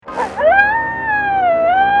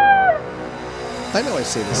I know I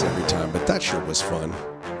say this every time, but that sure was fun.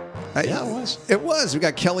 Yeah, it was. It was. We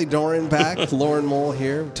got Kelly Doran back, Lauren Mole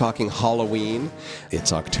here, talking Halloween.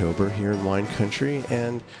 It's October here in wine country,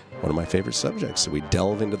 and one of my favorite subjects. So we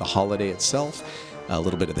delve into the holiday itself, a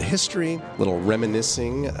little bit of the history, a little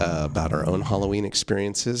reminiscing about our own Halloween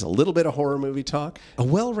experiences, a little bit of horror movie talk, a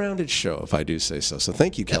well-rounded show, if I do say so. So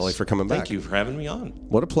thank you, Kelly, for coming back. Thank you for having me on.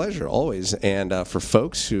 What a pleasure, always. And for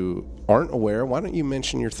folks who aren't aware, why don't you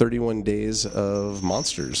mention your 31 Days of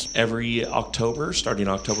Monsters? Every October, starting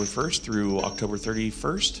October 1st through October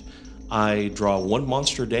 31st, I draw one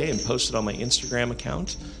monster a day and post it on my Instagram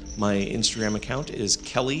account. My Instagram account is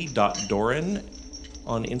kelly.doran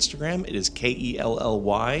on Instagram. It is KELLY .DOREN.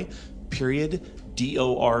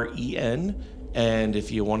 And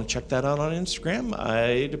if you want to check that out on Instagram,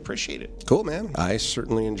 I'd appreciate it. Cool, man. I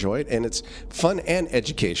certainly enjoy it. And it's fun and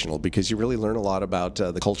educational because you really learn a lot about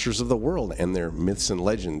the cultures of the world and their myths and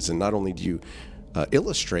legends. And not only do you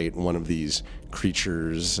illustrate one of these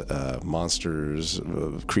creatures, monsters,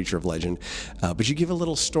 creature of legend, but you give a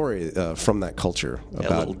little story from that culture.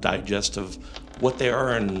 About a little digest of what they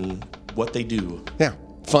are and what they do. Yeah,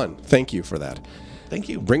 fun. Thank you for that. Thank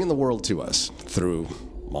you. Bringing the world to us through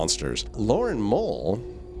monsters. Lauren Mole,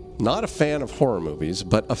 not a fan of horror movies,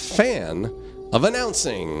 but a fan of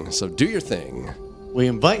announcing. So do your thing. We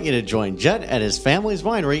invite you to join Judd at his family's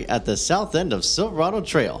winery at the south end of Silverado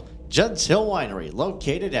Trail. Judd's Hill Winery,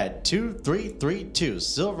 located at 2332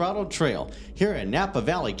 Silverado Trail, here in Napa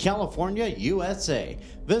Valley, California, USA.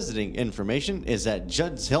 Visiting information is at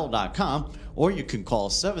juddshill.com, or you can call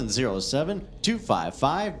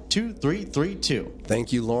 707-255-2332.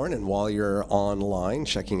 Thank you, Lauren. And while you're online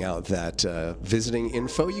checking out that visiting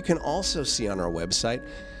info, you can also see on our website,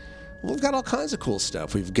 we've got all kinds of cool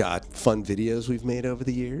stuff. We've got fun videos we've made over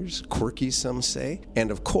the years, quirky some say, and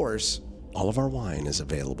of course, all of our wine is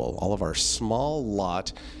available. All of our small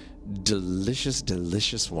lot, delicious,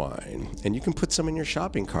 delicious wine. And you can put some in your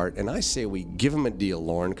shopping cart. And I say we give them a deal,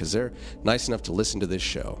 Lauren, because they're nice enough to listen to this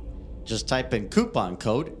show. Just type in coupon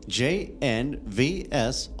code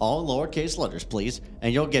JNVS, all lowercase letters, please,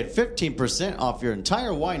 and you'll get 15% off your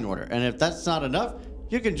entire wine order. And if that's not enough,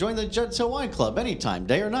 you can join the Judd's Hill Wine Club anytime,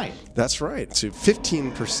 day or night. That's right. So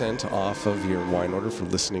 15% off of your wine order for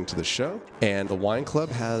listening to the show. And the wine club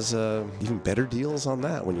has even better deals on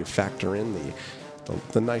that when you factor in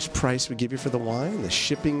the nice price we give you for the wine, the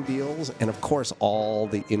shipping deals, and of course all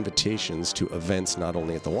the invitations to events not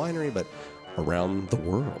only at the winery but around the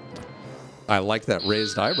world. I like that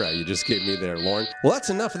raised eyebrow you just gave me there, Lauren. Well, that's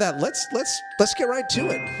enough of that. Let's get right to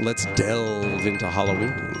it. Let's delve into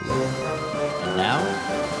Halloween. And now,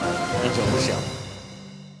 enjoy the show.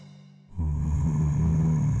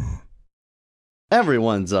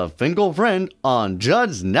 Everyone's a Fingal friend on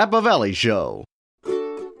Judd's Napa Valley Show.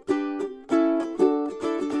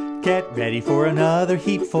 Get ready for another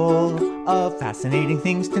heapful of fascinating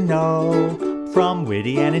things to know from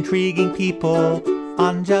witty and intriguing people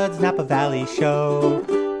on Judd's Napa Valley Show.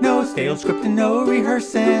 No stale script and no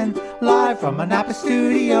rehearsing, live from a Napa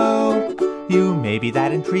studio. You may be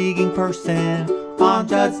that intriguing person on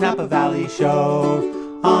Judd's Napa Valley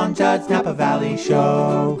Show. On Judd's Napa Valley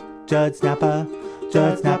Show. Judd's Napa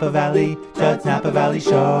Valley, Judd's Napa Valley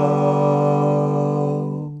Show.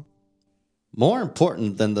 More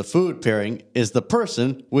important than the food pairing is the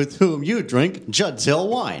person with whom you drink Judd's Hill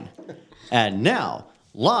wine. And now,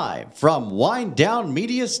 live from Wine Down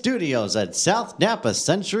Media Studios at South Napa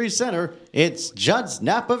Century Center, it's Judd's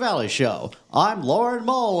Napa Valley Show. I'm Lauren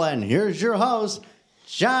Mole, and here's your host,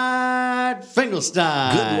 Judd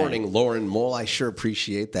Finkelstein. Good morning, Lauren Mole. I sure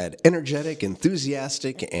appreciate that energetic,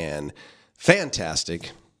 enthusiastic, and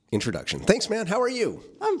fantastic introduction. Thanks, man. How are you?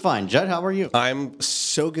 I'm fine, Judd. How are you? I'm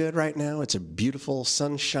so good right now. It's a beautiful,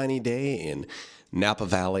 sunshiny day in Napa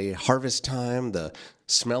Valley. Harvest time. The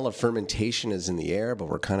smell of fermentation is in the air, but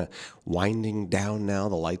we're kind of winding down now,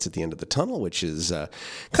 the lights at the end of the tunnel, which is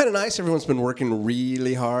kind of nice. Everyone's been working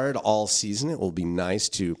really hard all season. It will be nice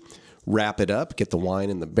to wrap it up, get the wine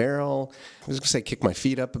in the barrel. I was going to say kick my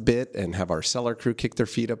feet up a bit and have our cellar crew kick their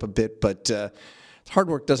feet up a bit, but hard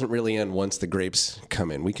work doesn't really end once the grapes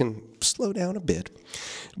come in. We can slow down a bit,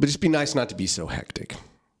 but it'd be nice not to be so hectic.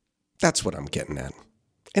 That's what I'm getting at.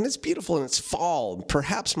 And it's beautiful, and it's fall,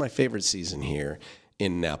 perhaps my favorite season here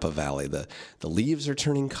in Napa Valley. The leaves are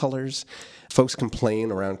turning colors. Folks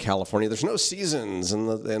complain around California, there's no seasons and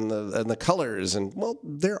the colors, and well,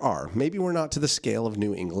 there are. Maybe we're not to the scale of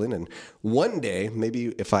New England, and one day, maybe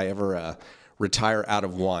if I ever retire out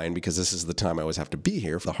of wine, because this is the time I always have to be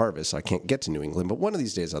here for the harvest, so I can't get to New England, but one of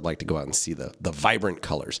these days I'd like to go out and see the vibrant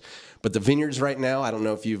colors. But the vineyards right now, I don't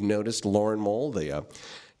know if you've noticed, Lauren Mole, the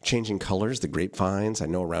changing colors, the grapevines. I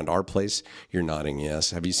know around our place, you're nodding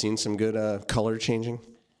yes. Have you seen some good color changing?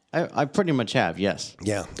 I pretty much have, yes.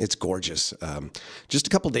 Yeah, it's gorgeous. Just a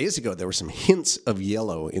couple days ago, there were some hints of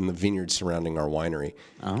yellow in the vineyard surrounding our winery.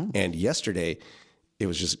 Oh. And yesterday, it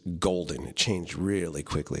was just golden. It changed really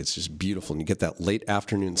quickly. It's just beautiful. And you get that late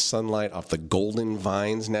afternoon sunlight off the golden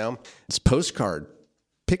vines now. It's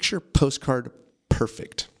picture postcard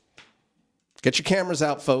perfect. Get your cameras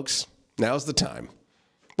out, folks. Now's the time.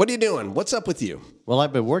 What are you doing? What's up with you? Well,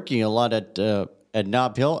 I've been working a lot at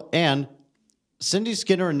Nob Hill, and Cindy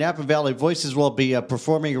Skinner and Napa Valley Voices will be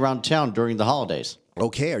performing around town during the holidays.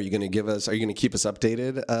 Okay, are you going to keep us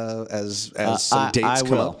updated as some dates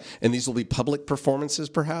come up? And these will be public performances,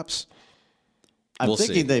 perhaps? I'm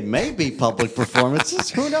thinking they may be public performances.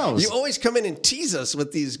 Who knows? You always come in and tease us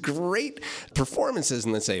with these great performances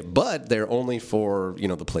and then say, but they're only for,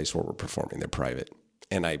 the place where we're performing. They're private.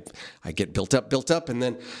 And I get built up, and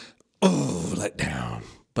then, let down.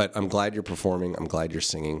 But I'm glad you're performing. I'm glad you're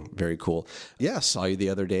singing. Very cool. Yeah, saw you the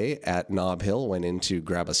other day at Nob Hill. Went in to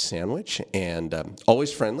grab a sandwich, and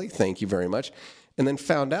always friendly. Thank you very much. And then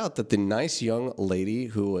found out that the nice young lady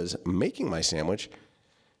who was making my sandwich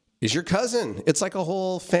is your cousin. It's like a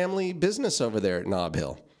whole family business over there at Nob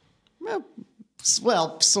Hill.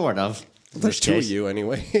 Well, sort of. There's two of you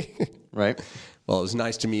anyway. Right. Well, it was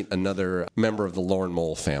nice to meet another member of the Lauren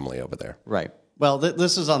Mole family over there. Right. Well,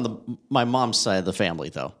 this is on my mom's side of the family,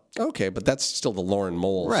 though. Okay, but that's still the Lauren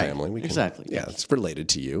Mole family. Exactly. Yeah, it's related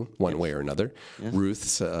to you one way or another. Yeah.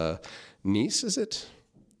 Ruth's niece, is it?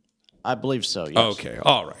 I believe so, yes. Okay,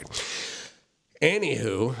 all right.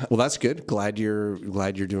 Anywho, well, that's good. Glad you're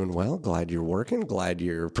doing well. Glad you're working. Glad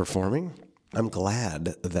you're performing. I'm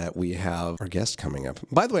glad that we have our guest coming up.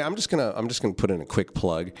 By the way, I'm just gonna put in a quick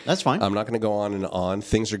plug. That's fine. I'm not gonna go on and on.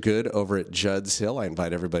 Things are good over at Judd's Hill. I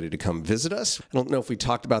invite everybody to come visit us. I don't know if we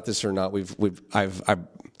talked about this or not.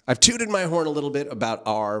 I've tooted my horn a little bit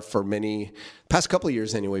about for many past couple of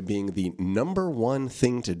years anyway, being the number one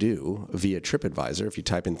thing to do via TripAdvisor. If you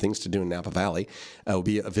type in things to do in Napa Valley, will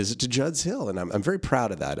be a visit to Judd's Hill, and I'm very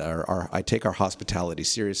proud of that. I take our hospitality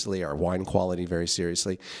seriously, our wine quality very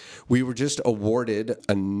seriously. We were just awarded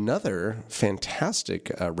another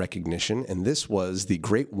fantastic recognition, and this was the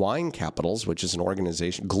Great Wine Capitals, which is an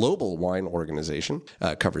organization, global wine organization,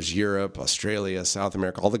 covers Europe, Australia, South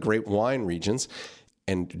America, all the great wine regions.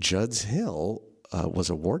 And Judd's Hill was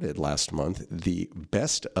awarded last month the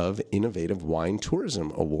Best of Innovative Wine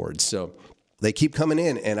Tourism Award. So they keep coming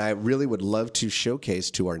in, and I really would love to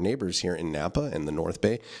showcase to our neighbors here in Napa and the North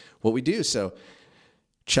Bay what we do. So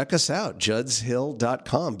check us out,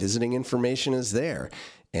 juddshill.com. Visiting information is there.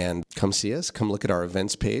 And come see us. Come look at our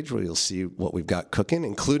events page where you'll see what we've got cooking,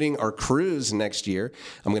 including our cruise next year.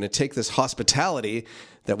 I'm going to take this hospitality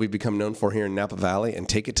that we've become known for here in Napa Valley and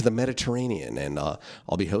take it to the Mediterranean, and I'll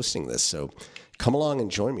be hosting this. So come along and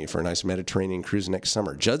join me for a nice Mediterranean cruise next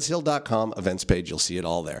summer. juddshill.com, events page. You'll see it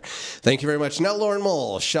all there. Thank you very much. Now, Lauren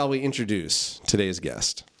Mole, shall we introduce today's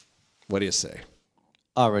guest? What do you say?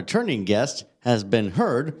 Our returning guest has been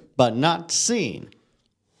heard but not seen.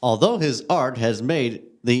 Although his art has made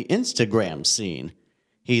the Instagram scene,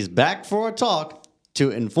 he's back for a talk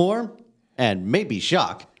to inform and maybe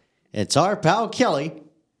shock. It's our pal Kelly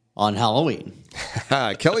on Halloween.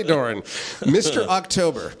 Kelly Doran, Mr.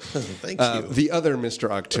 October. Thank you. The other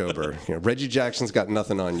Mr. October. Reggie Jackson's got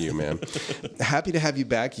nothing on you, man. Happy to have you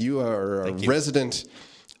back. You are a resident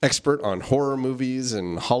expert on horror movies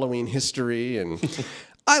and Halloween history, and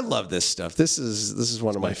I love this stuff. This is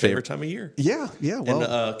one of my favorite time of year. Yeah. Well,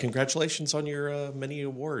 and congratulations on your many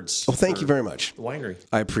awards. Oh, thank you very much. The winery.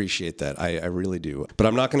 I appreciate that. I really do. But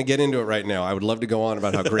I'm not going to get into it right now. I would love to go on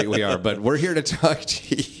about how great we are, but we're here to talk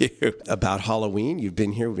to you about Halloween. You've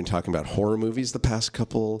been here. We've been talking about horror movies the past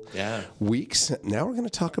couple weeks. Now we're going to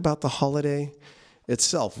talk about the holiday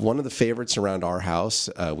itself. One of the favorites around our house.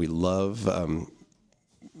 We love.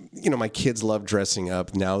 My kids love dressing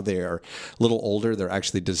up. Now they're a little older. They're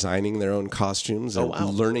actually designing their own costumes and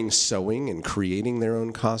learning sewing and creating their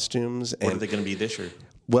own costumes. What are they going to be this year?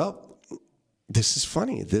 Well, this is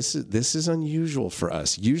funny. This is unusual for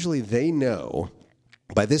us. Usually they know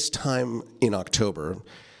by this time in October,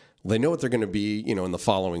 they know what they're going to be, in the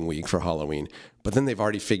following week for Halloween. But then they've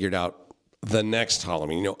already figured out the next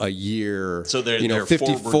Halloween, a year. So they're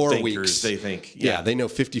 54 weeks. They think. Yeah, they know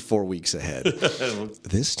 54 weeks ahead.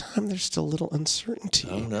 This time there's still a little uncertainty.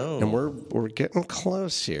 Oh no! And we're getting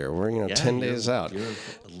close here. We're 10 days out. You're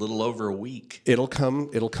a little over a week. It'll come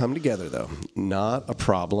together though. Not a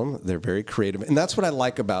problem. They're very creative, and that's what I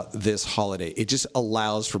like about this holiday. It just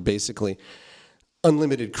allows for basically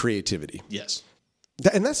unlimited creativity. Yes.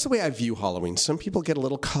 And that's the way I view Halloween. Some people get a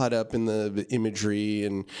little caught up in the imagery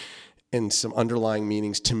and some underlying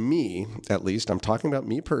meanings. To me, at least, I'm talking about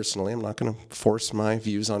me personally. I'm not going to force my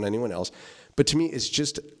views on anyone else. But to me, it's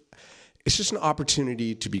just an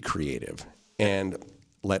opportunity to be creative and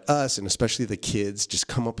let us, and especially the kids, just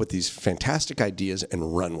come up with these fantastic ideas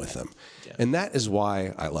and run with them. Yeah. And that is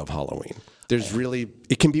why I love Halloween.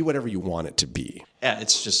 It can be whatever you want it to be. Yeah,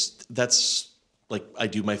 that's like I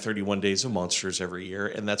do my 31 Days of Monsters every year.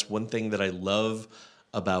 And that's one thing that I love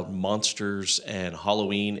about monsters and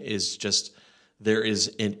Halloween is just there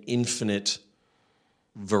is an infinite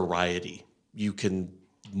variety.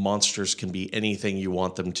 Monsters can be anything you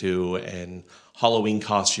want them to, and Halloween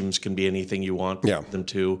costumes can be anything you want them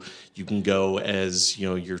to. You can go as,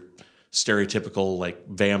 your stereotypical like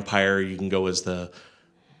vampire. You can go as the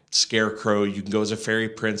scarecrow. You can go as a fairy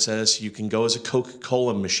princess. You can go as a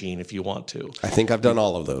Coca-Cola machine if you want to. I think I've done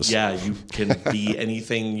all of those. Yeah, you can be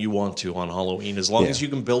anything you want to on Halloween. As long as you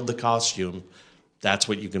can build the costume, that's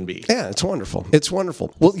what you can be. Yeah, it's wonderful. It's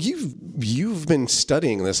wonderful. Well, you've been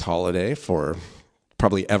studying this holiday for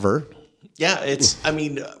probably ever. Yeah,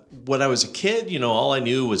 when I was a kid, all I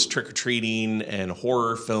knew was trick-or-treating and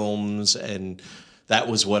horror films, and that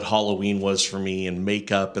was what Halloween was for me, and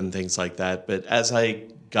makeup and things like that. But as I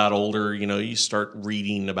got older, you start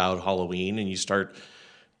reading about Halloween and you start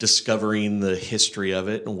discovering the history of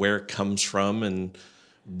it and where it comes from and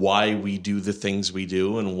why we do the things we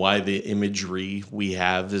do and why the imagery we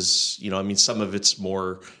have is, some of it's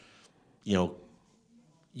more,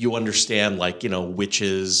 you understand like,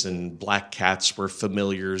 witches and black cats were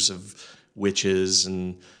familiars of witches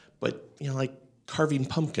but like carving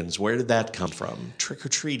pumpkins, where did that come from?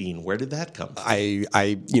 Trick-or-treating, where did that come from?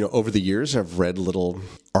 I over the years I've read little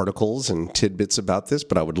articles and tidbits about this,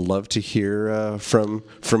 but I would love to hear from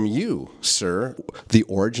you, sir, the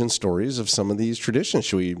origin stories of some of these traditions.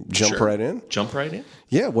 Should we jump right in? Jump right in?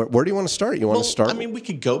 Yeah, where do you want to start? You want to start? We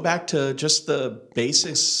could go back to just the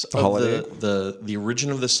basics of the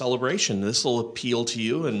origin of the celebration. This will appeal to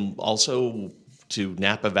you and also to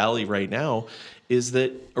Napa Valley right now. Is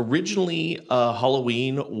that originally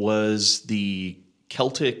Halloween was a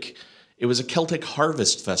Celtic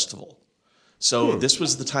harvest festival. So this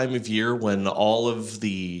was the time of year when all of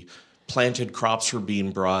the planted crops were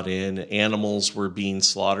being brought in, animals were being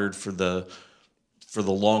slaughtered for the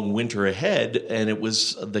long winter ahead, and it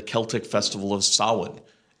was the Celtic festival of Samhain,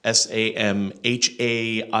 Samhain,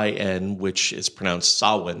 which is pronounced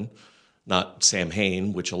Samhain, not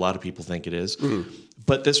Samhain, which a lot of people think it is.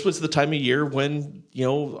 But this was the time of year when,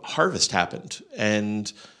 harvest happened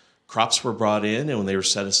and crops were brought in and when they were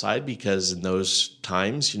set aside because in those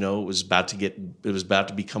times, it was about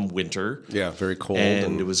to become winter. Yeah, very cold.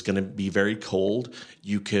 And it was going to be very cold.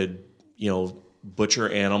 You could, butcher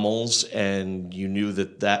animals and you knew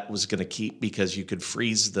that was going to keep because you could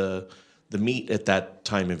freeze the meat at that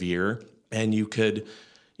time of year and you could,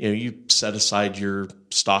 you set aside your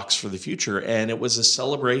stocks for the future. And it was a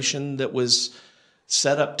celebration that was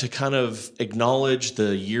set up to kind of acknowledge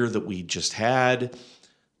the year that we just had,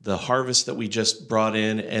 the harvest that we just brought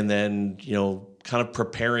in, and then, kind of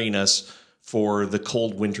preparing us for the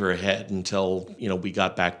cold winter ahead until, we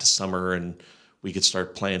got back to summer and we could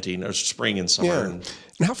start planting, or spring and summer. Yeah. And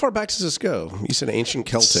how far back does this go? You said ancient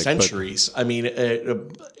Celtic. Centuries. But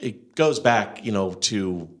it goes back,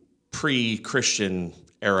 to pre-Christian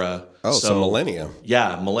era. Oh, so millennia.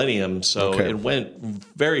 Yeah, millennium. So It went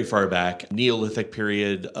very far back. Neolithic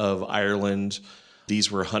period of Ireland.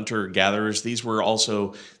 These were hunter-gatherers. This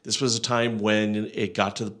was a time when it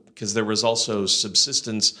got to, because there was also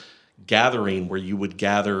subsistence gathering where you could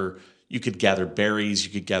gather berries,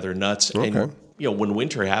 you could gather nuts. Okay. And, when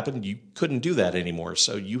winter happened, you couldn't do that anymore.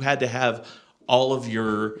 So you had to have all of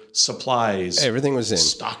your supplies. Everything was in.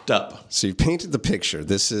 Stocked up. So you painted the picture.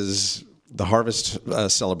 This is the harvest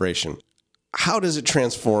celebration. How does it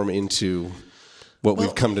transform into what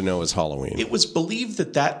we've come to know as Halloween? It was believed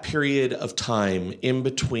that period of time in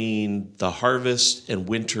between the harvest and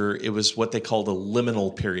winter, it was what they called a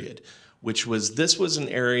liminal period, this was an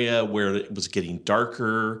area where it was getting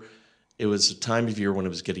darker. It was a time of year when it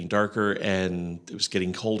was getting darker and it was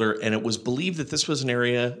getting colder. And it was believed that this was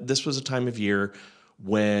a time of year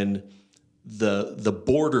when the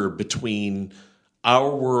border between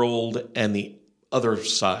our world and the other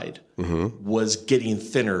side was getting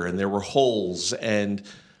thinner, and there were holes, and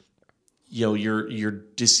your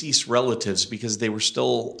deceased relatives, because they were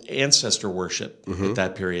still ancestor worship at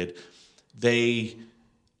that period,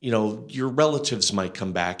 your relatives might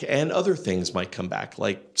come back and other things might come back,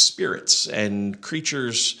 like spirits and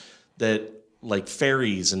creatures that like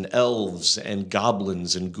fairies and elves and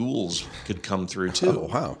goblins and ghouls could come through too. Oh,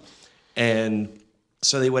 wow. And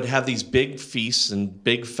so they would have these big feasts and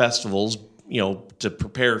big festivals, to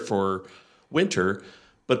prepare for winter.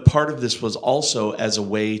 But part of this was also as a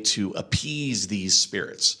way to appease these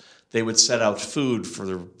spirits. They would set out food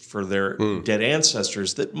for their dead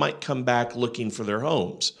ancestors that might come back looking for their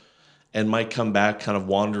homes and might come back kind of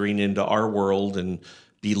wandering into our world and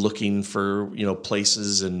be looking for,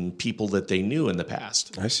 places and people that they knew in the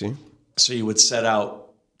past. I see. So you would set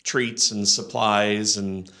out treats and supplies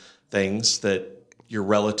and things that your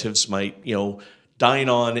relatives might, dine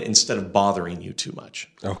on instead of bothering you too much.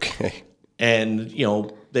 Okay. And,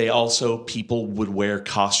 people would wear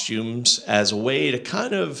costumes as a way to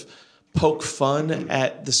kind of poke fun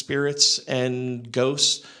at the spirits and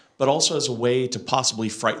ghosts, but also as a way to possibly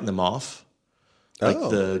frighten them off. Like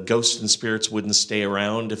the ghosts and spirits wouldn't stay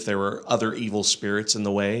around if there were other evil spirits in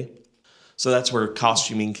the way. So that's where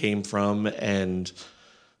costuming came from. And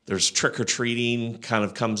there's trick-or-treating kind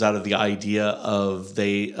of comes out of the idea of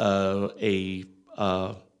an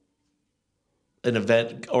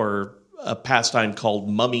event or a pastime called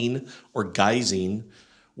mumming or guising,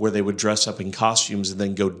 where they would dress up in costumes and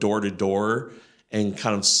then go door to door and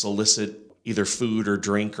kind of solicit either food or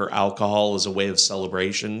drink or alcohol as a way of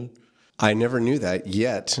celebration. I never knew that,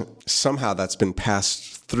 yet somehow that's been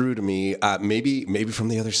passed through to me. Maybe from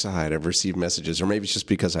the other side, I've received messages, or maybe it's just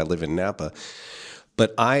because I live in Napa.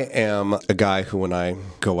 But I am a guy who, when I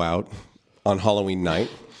go out on Halloween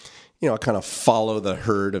night, I kind of follow the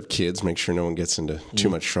herd of kids, make sure no one gets into too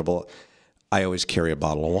much trouble. I always carry a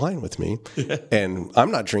bottle of wine with me, and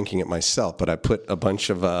I'm not drinking it myself, but I put a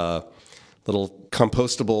bunch of little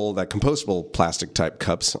compostable plastic type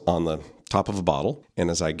cups on the top of a bottle, and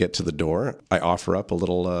as I get to the door, I offer up a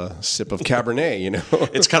little sip of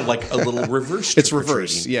Cabernet. It's kind of like a little reverse. It's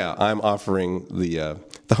reverse, yeah. I'm offering the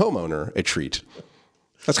homeowner a treat.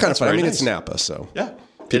 That's kind of fun. I mean, it's Napa, so yeah,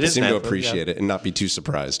 people seem to appreciate it and not be too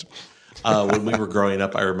surprised. When we were growing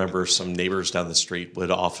up, I remember some neighbors down the street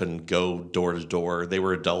would often go door to door. They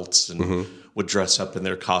were adults and would dress up in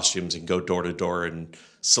their costumes and go door to door and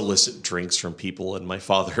solicit drinks from people. And my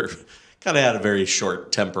father kind of had a very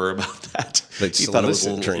short temper about that. He thought it was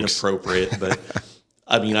a little inappropriate, but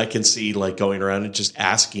I mean, I can see like going around and just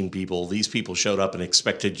asking people. These people showed up and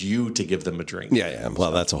expected you to give them a drink. Yeah.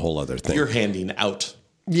 Well, that's a whole other thing. You're handing out.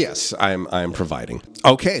 Yes, I'm providing.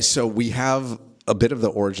 Okay, so we have a bit of the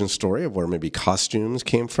origin story of where maybe costumes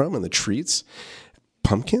came from and the treats.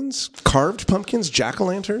 Pumpkins? Carved pumpkins?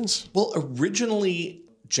 Jack-o'-lanterns? Well, originally,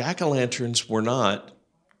 jack-o'-lanterns were not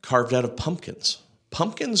carved out of pumpkins.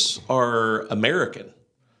 Pumpkins are American.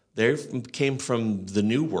 They came from the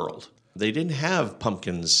New World. They didn't have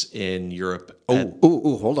pumpkins in Europe.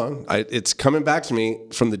 Hold on. It's coming back to me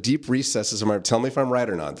from the deep recesses of my... Tell me if I'm right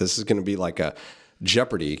or not. This is going to be like a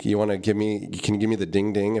Jeopardy. You want to give me... Can you give me the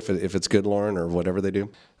ding-ding if it's good, Lauren, or whatever they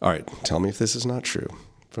do? All right. Tell me if this is not true.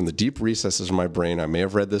 From the deep recesses of my brain, I may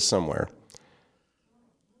have read this somewhere.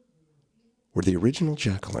 Were the original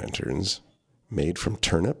jack-o'-lanterns made from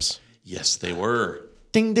turnips? Yes, they were.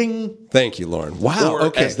 Ding, ding. Thank you, Lauren. Wow.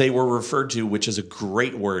 Or as they were referred to, which is a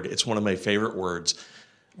great word. It's one of my favorite words.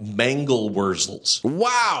 Mangelwurzels.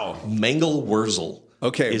 Wow. Mangelwurzel.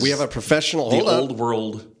 Okay, we have a professional... The old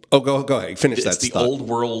world... Oh, go ahead. Finish that. It's the old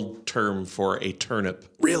world term for a turnip.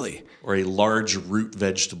 Really? Or a large root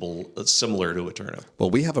vegetable similar to a turnip. Well,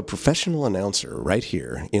 we have a professional announcer right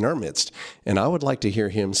here in our midst, and I would like to hear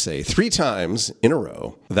him say 3 times in a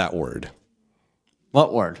row that word.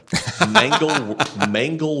 What word? Mangelwurzel.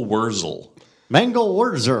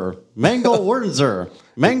 Mangelwurzer. Mangelwurzer.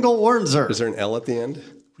 Mangelwurzer. Is there an L at the end?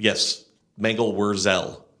 Yes.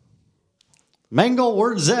 Mangelwurzel.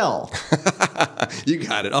 Mangelwurzel. You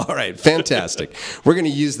got it. All right. Fantastic. We're going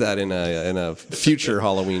to use that in a future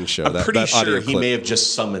Halloween show. I'm pretty sure he may have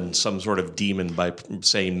just summoned some sort of demon by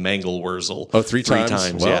saying Mangelwurzel. Oh, 3 times? 3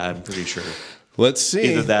 times, well, yeah, I'm pretty sure. Let's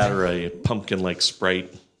see. Either that or a pumpkin-like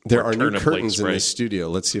sprite. There are new curtains in the studio.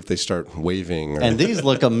 Let's see if they start waving. And these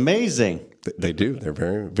look amazing. They do. They're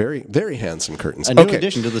very, very, very handsome curtains. A new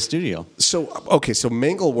addition to the studio. So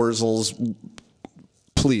Mangelwurzels,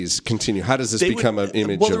 please continue. How does this become an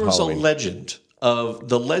image of Halloween? Well, there was a legend.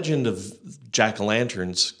 The legend of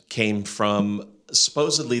jack-o'-lanterns came from,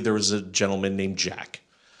 supposedly there was a gentleman named Jack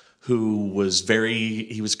who was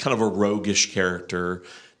he was kind of a roguish character,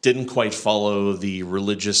 didn't quite follow the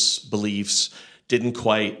religious beliefs, didn't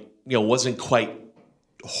quite, wasn't quite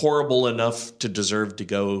horrible enough to deserve to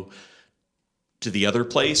go to the other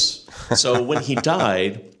place. So when he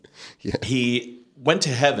died, he went to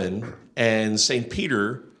heaven, and St.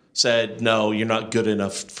 Peter said, no, you're not good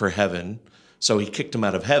enough for heaven. So he kicked him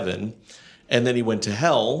out of heaven, and then he went to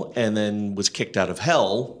hell, and then was kicked out of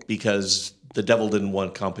hell because the devil didn't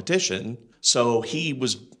want competition. So he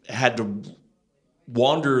had to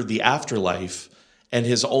wander the afterlife, and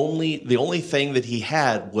the only thing that he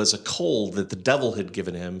had was a coal that the devil had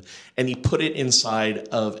given him, and he put it inside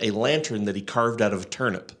of a lantern that he carved out of a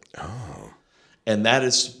turnip. Oh. And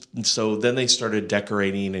so then they started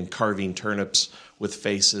decorating and carving turnips with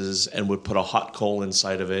faces and would put a hot coal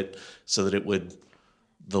inside of it so that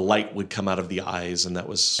the light would come out of the eyes, and that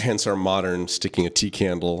was hence our modern sticking a tea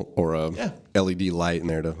candle or a LED light in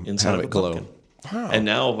there to inside have of it glow. Pumpkin. Wow. And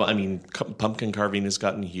now, I mean, pumpkin carving has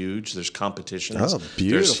gotten huge. There's competitions. Oh,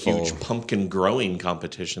 beautiful. There's huge pumpkin growing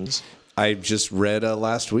competitions. I just read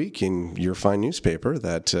last week in your fine newspaper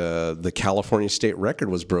that the California state record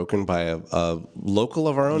was broken by a local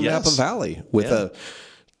of our own Napa Valley with a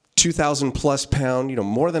 2,000 plus pound,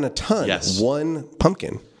 more than a ton, one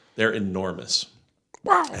pumpkin. They're enormous.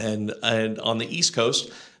 Wow. And on the East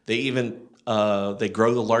Coast, they even they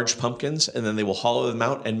grow the large pumpkins, and then they will hollow them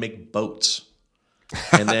out and make boats.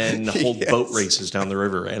 And then hold boat races down the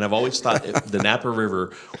river. And I've always thought the Napa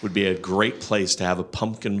River would be a great place to have a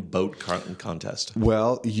pumpkin boat contest.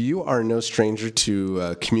 Well, you are no stranger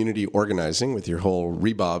to community organizing with your whole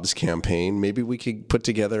Rebobs campaign. Maybe we could put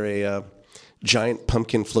together a giant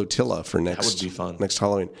pumpkin flotilla for that would be fun. Next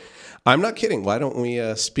Halloween. I'm not kidding. Why don't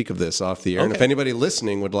we speak of this off the air? Okay. And if anybody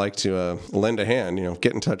listening would like to lend a hand,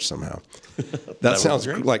 get in touch somehow. That sounds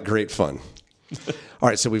like great fun. All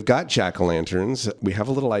right, so we've got jack-o'-lanterns. We have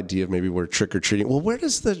a little idea of maybe where trick-or-treating. Well, where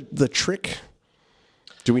does the trick...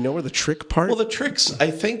 Do we know where the trick part... Well, the tricks,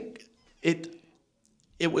 I think it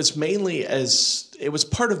was mainly it was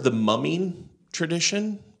part of the mumming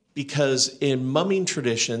tradition, because in mumming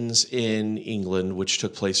traditions in England, which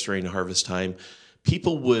took place during harvest time,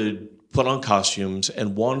 people would put on costumes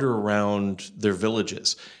and wander around their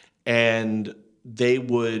villages. And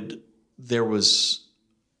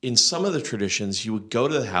in some of the traditions, you would go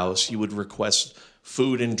to the house, you would request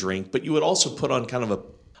food and drink, but you would also put on kind of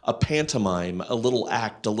a pantomime, a little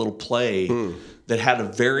act, a little play that had a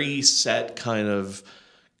very set kind of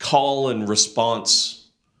call and response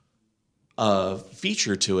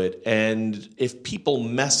feature to it. And if people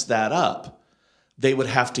messed that up, they would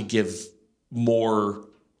have to give more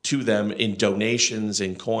to them in donations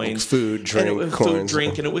and coins. Like food, drink, coins. Food,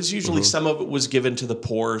 drink, and it was usually some of it was given to the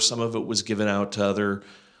poor, some of it was given out to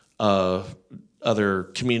other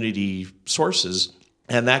community sources.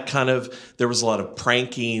 And that there was a lot of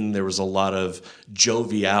pranking, there was a lot of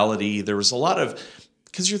joviality, there was a lot of,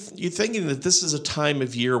 because you're thinking that this is a time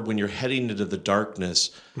of year when you're heading into the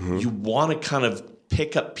darkness, you want to kind of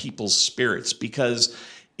pick up people's spirits, because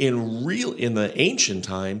in the ancient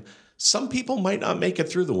time, some people might not make it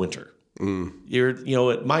through the winter.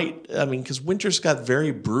 It might, because winters got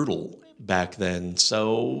very brutal back then,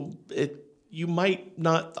 so you might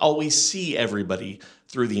not always see everybody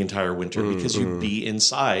through the entire winter because you'd be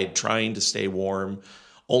inside trying to stay warm,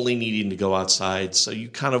 only needing to go outside. So you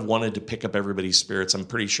kind of wanted to pick up everybody's spirits. I'm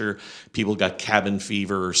pretty sure people got cabin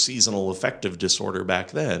fever or seasonal affective disorder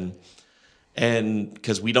back then. And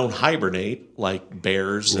because we don't hibernate like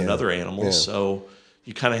bears and other animals. So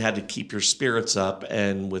you kind of had to keep your spirits up,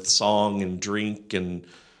 and with song and drink and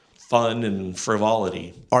fun and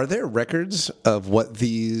frivolity. Are there records of what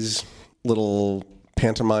these little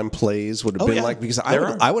pantomime plays would have been like? Because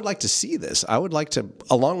I would like to see this. I would like to,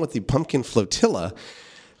 along with the pumpkin flotilla,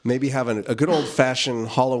 maybe have a good old-fashioned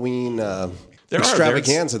Halloween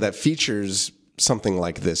extravaganza that features something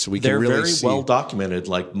like this. They're very well documented.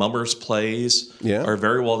 Like Mummers plays are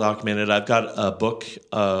very well documented. I've got a book.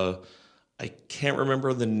 I can't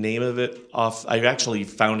remember the name of it I actually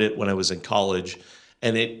found it when I was in college,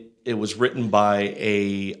 and it was written by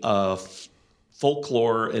a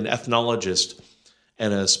folklore, an ethnologist,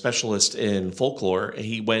 and a specialist in folklore.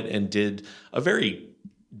 He went and did a very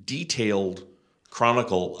detailed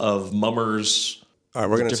chronicle of mummers. All right,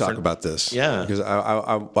 we're going to talk about this. Yeah. Because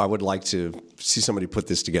I would like to see somebody put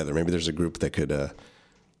this together. Maybe there's a group that could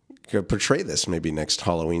portray this maybe next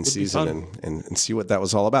Halloween season and see what that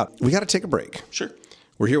was all about. We got to take a break. Sure.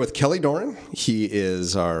 We're here with Kelly Doran. He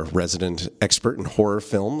is our resident expert in horror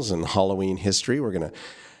films and Halloween history. We're going to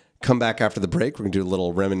come back after the break. We're going to do a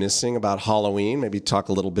little reminiscing about Halloween, maybe talk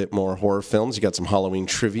a little bit more horror films. You got some Halloween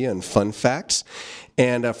trivia and fun facts.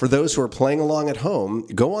 And for those who are playing along at home,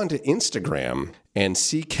 go on to Instagram and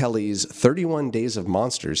see Kelly's 31 Days of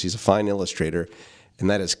Monsters. He's a fine illustrator.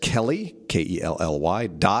 And that is Kelly, Kelly,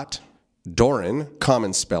 Doran,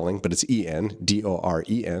 common spelling, but it's E-N,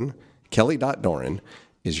 D-O-R-E-N. Kelly.Doran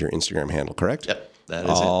is your Instagram handle, correct? Yep, that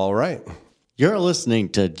is All right. You're listening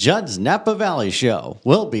to Judd's Napa Valley Show.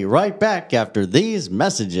 We'll be right back after these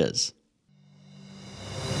messages.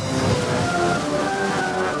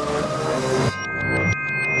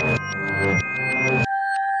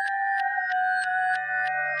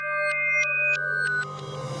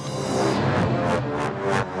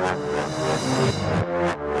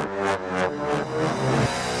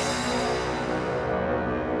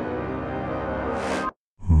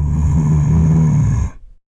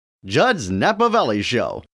 Judd's Napa Valley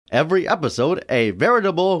Show. Every episode a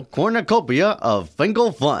veritable cornucopia of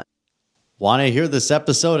Finkel fun. Want to hear this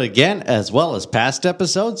episode again as well as past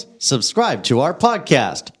episodes? Subscribe to our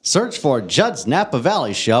podcast. Search for Judd's Napa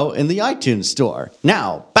Valley Show in the iTunes store.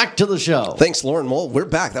 Now, back to the show. Thanks, Lauren Mole. We're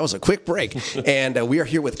back. That was a quick break. And we are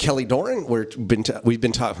here with Kelly Doran. We've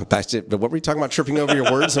been talking, what were we talking about, tripping over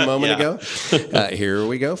your words a moment ago? Here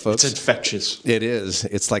we go, folks. It's infectious. It is.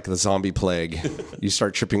 It's like the zombie plague. You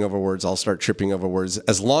start tripping over words, I'll start tripping over words,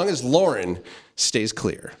 as long as Lauren stays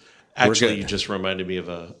clear. Actually, you just reminded me of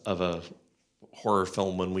a horror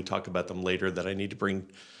film when we talk about them later that I need to bring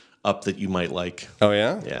up that you might like. Oh,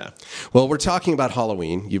 yeah? Yeah. Well, we're talking about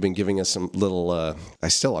Halloween. You've been giving us some little, I'm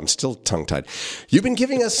still tongue-tied. You've been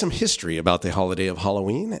giving us some history about the holiday of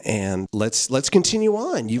Halloween, and let's continue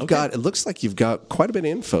on. It looks like you've got quite a bit of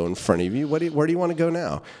info in front of you. Where do you want to go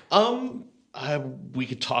now? We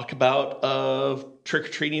could talk about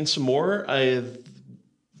trick-or-treating some more.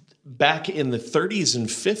 Back in the 30s and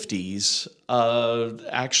 50s,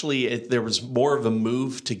 there was more of a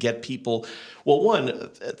move to get people. Well,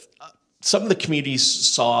 some of the communities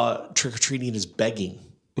saw trick-or-treating as begging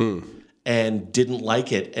and didn't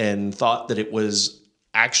like it and thought that it was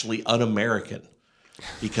actually un-American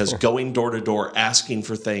because going door to door asking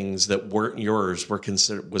for things that weren't yours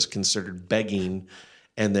was considered begging,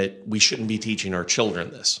 and that we shouldn't be teaching our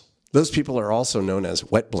children this. Those people are also known as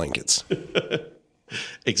wet blankets.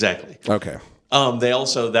 Exactly. Okay. They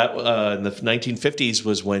also, in the 1950s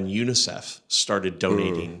was when UNICEF started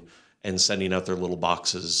donating and sending out their little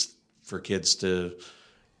boxes for kids to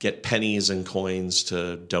get pennies and coins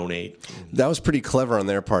to donate. That was pretty clever on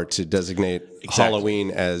their part to designate Halloween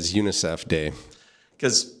as UNICEF Day.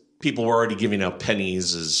 Because people were already giving out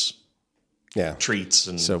pennies as treats.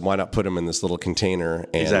 And so why not put them in this little container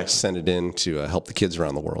and send it in to help the kids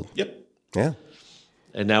around the world? Yep. Yeah.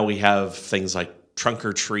 And now we have things like Trunk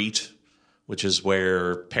or Treat, which is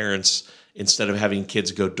where parents, instead of having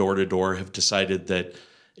kids go door to door, have decided that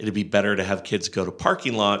it'd be better to have kids go to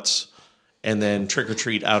parking lots and then trick or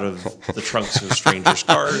treat out of the trunks of strangers'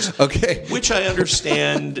 cars. Okay. Which I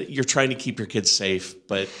understand you're trying to keep your kids safe,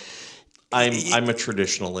 but I'm a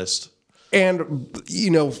traditionalist. And,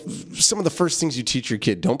 some of the first things you teach your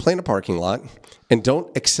kid, don't play in a parking lot and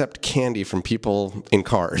don't accept candy from people in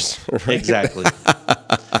cars. Right? Exactly.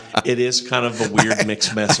 It is kind of a weird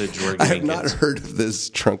mixed message we're I giving have not heard of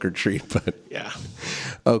this trunk or treat, but yeah.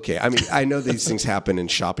 Okay. I mean, I know these things happen in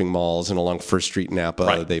shopping malls and along First Street in Napa.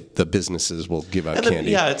 Right. The businesses will give out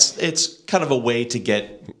candy. It's kind of a way to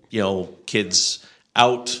get kids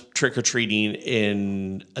out trick or treating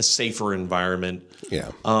in a safer environment.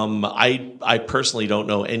 Yeah. I personally don't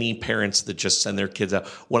know any parents that just send their kids out.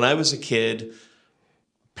 When I was a kid,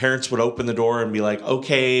 parents would open the door and be like,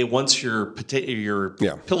 okay, once your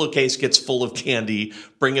pillowcase gets full of candy,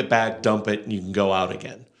 bring it back, dump it, and you can go out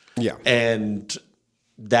again. Yeah. And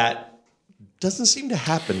that doesn't seem to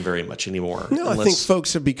happen very much anymore. No, I think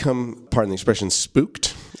folks have become, pardon the expression,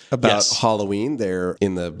 spooked about Halloween. There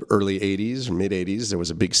in the early 80s or mid 80s, there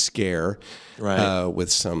was a big scare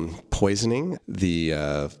with some poisoning. The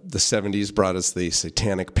 70s brought us the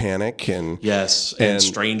Satanic Panic and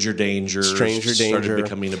Stranger Danger started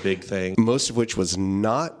becoming a big thing. Most of which was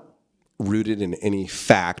not rooted in any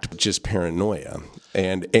fact, just paranoia.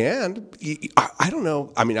 And I don't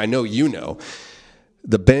know. I mean, I know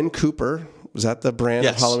the Ben Cooper. Was that the brand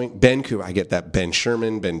of Halloween? Ben Cooper. I get that. Ben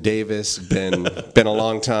Sherman, Ben Davis, been a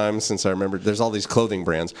long time since I remember. There's all these clothing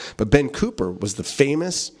brands. But Ben Cooper was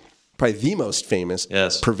probably the most famous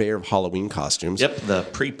purveyor of Halloween costumes. Yep, the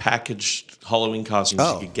prepackaged Halloween costumes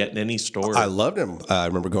you could get in any store. I loved him. I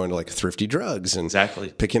remember going to Thrifty Drugs and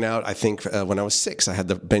picking out, I think when I was 6, I had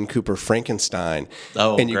the Ben Cooper Frankenstein.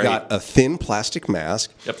 Oh, and you got a thin plastic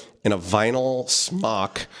mask. Yep. And a vinyl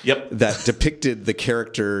smock that depicted the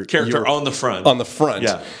character on the front. On the front.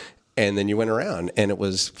 Yeah. And then you went around, and it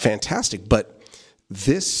was fantastic. But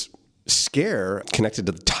this scare connected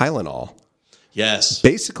to the Tylenol. Yes.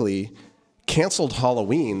 Basically canceled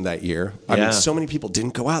Halloween that year. I mean, so many people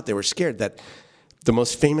didn't go out. They were scared that the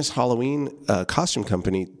most famous Halloween costume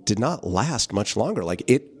company did not last much longer.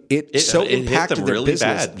 It impacted their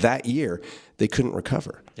business that year, they couldn't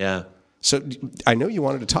recover. Yeah. So I know you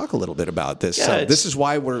wanted to talk a little bit about this. Yeah, So this is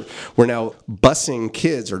why we're now busing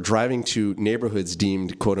kids or driving to neighborhoods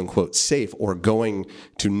deemed quote unquote safe, or going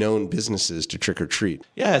to known businesses to trick or treat.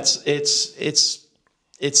 Yeah, it's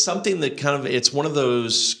something that kind of, it's one of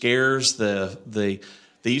those scares. They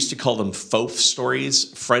used to call them FOF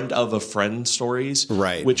stories, friend of a friend stories,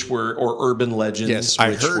 right? Which were, or urban legends. Yes,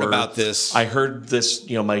 I heard about this. I heard this.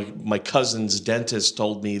 My cousin's dentist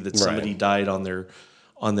told me that somebody died on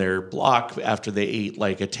their block after they ate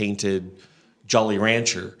like a tainted Jolly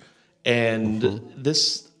Rancher, and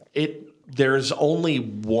there's only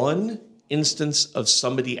one instance of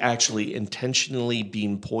somebody actually intentionally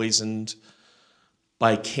being poisoned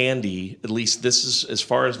by candy. At least this is as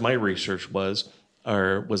far as my research was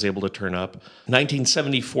able to turn up.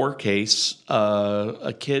 1974 case,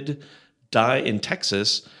 a kid in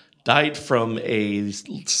Texas died from a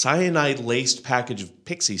cyanide-laced package of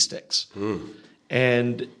Pixie Sticks.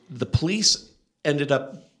 And the police ended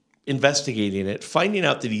up investigating it, finding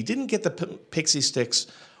out that he didn't get the Pixie Sticks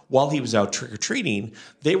while he was out trick-or-treating.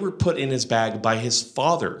 They were put in his bag by his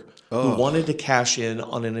father, who wanted to cash in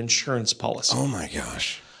on an insurance policy. Oh, my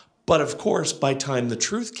gosh. But, of course, by the time the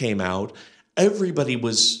truth came out, everybody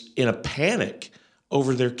was in a panic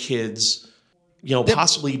over their kids,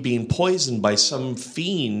 possibly being poisoned by some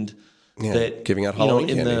fiend that giving out Halloween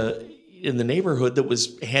candy in the neighborhood that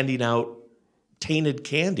was handing out tainted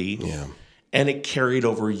candy. Yeah. And it carried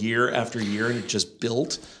over year after year, and it just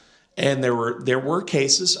built. And there were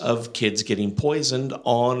cases of kids getting poisoned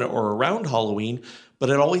on or around Halloween, but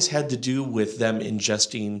it always had to do with them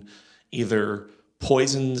ingesting either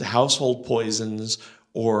poisons, household poisons,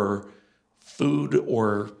 or food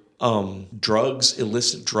or drugs,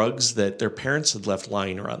 illicit drugs that their parents had left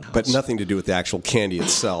lying around the house. But nothing to do with the actual candy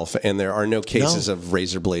itself. And there are no cases of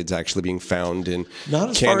razor blades actually being found in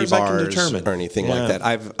Not as candy far as bars I can determine. or anything like that.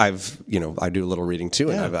 I've I do a little reading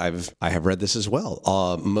too, and I have read this as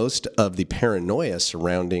well. Most of the paranoia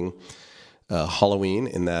surrounding Halloween,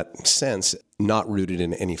 in that sense, not rooted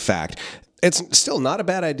in any fact. It's still not a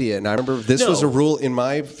bad idea. And I remember this was a rule in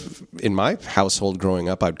my household growing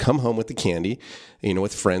up. I'd come home with the candy,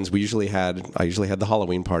 with friends. I usually had the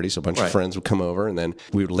Halloween party, so a bunch of friends would come over, and then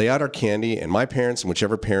we would lay out our candy, and my parents and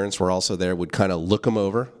whichever parents were also there would kind of look them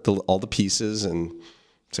over, all the pieces, and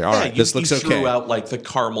say, all right, this looks okay. You threw out like the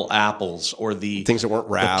caramel apples or the things that weren't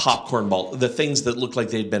wrapped, the popcorn ball, the things that looked like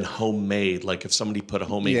they'd been homemade, like if somebody put a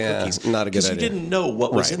homemade cookies. Not a good idea. Because you didn't know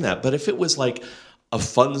what was in that. But if it was like a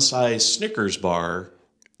fun-sized Snickers bar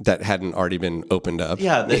that hadn't already been opened up,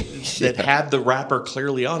 that had the wrapper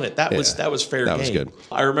clearly on it, that was fair game. That was good.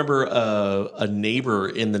 I remember a neighbor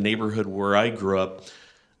in the neighborhood where I grew up.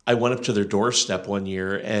 I went up to their doorstep one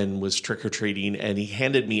year and was trick-or-treating, and he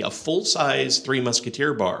handed me a full-size Three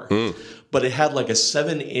Musketeer bar, but it had like a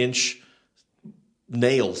 7-inch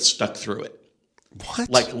nail stuck through it. What?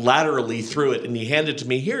 Like laterally through it, and he handed it to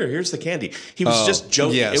me. Here's the candy. He was just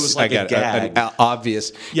joking. Yes, it was like a gag.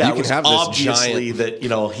 Obvious. Yeah, you it was can have this obviously giant...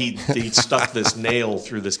 that he stuck this nail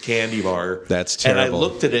through this candy bar. That's terrible. And I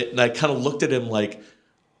looked at it, and I kind of looked at him like,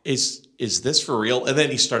 is this for real? And then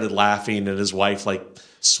he started laughing, and his wife like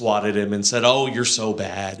swatted him and said, "Oh, you're so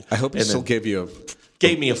bad." I hope he still gave you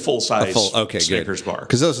gave me a full-size good. Snickers bar.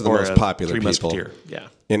 Because those are the most popular Three people. Musketeer. Yeah.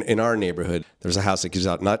 In our neighborhood, there's a house that gives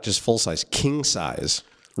out not just full-size, king-size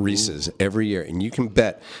Reese's every year. And you can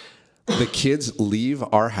bet the kids leave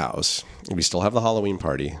our house. We still have the Halloween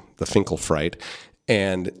party, the Finkel Fright.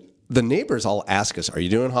 And the neighbors all ask us, are you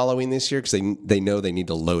doing Halloween this year? Because they know they need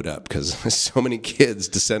to load up because so many kids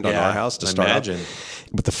descend on our house to start off.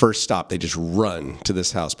 But the first stop, they just run to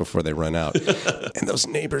this house before they run out. And those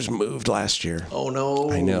neighbors moved last year. Oh,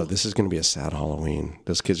 no. I know. This is going to be a sad Halloween.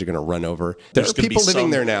 Those kids are going to run over. There's people living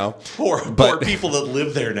there now. Poor people that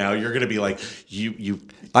live there now. You're going to be like, you.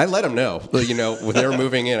 I let them know. When they were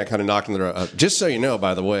moving in, I kind of knocked on the door. Just so you know,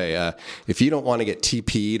 by the way, if you don't want to get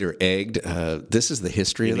TP'd or egged, this is the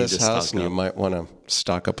history of this house, and you might want to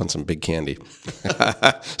stock up on some big candy.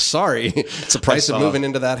 Sorry. It's the price of moving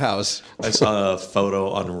into that house. I saw a photo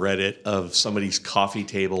on Reddit of somebody's coffee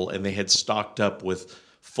table, and they had stocked up with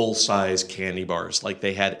full-size candy bars. Like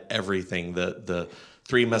they had everything, the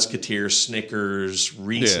Three Musketeers, Snickers,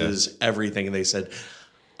 Reese's, everything. And they said,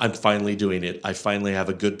 I'm finally doing it. I finally have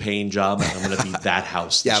a good paying job, and I'm going to be that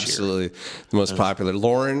house this year. Absolutely. The most popular.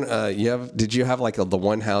 Lauren, did you have like the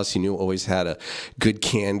one house you knew always had a good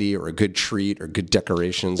candy or a good treat or good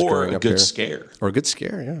decorations growing up there? Or a good scare. Or a good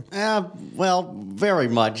scare, yeah. Well, very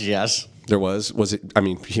much, yes. There was it,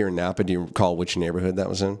 here in Napa, do you recall which neighborhood that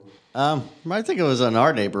was in? I think it was in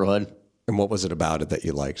our neighborhood. And what was it about it that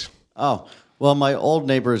you liked? Oh, well, my old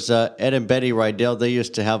neighbors, Ed and Betty Rydell, they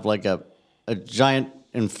used to have like a giant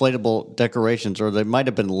inflatable decorations, or they might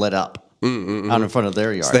have been lit up out in front of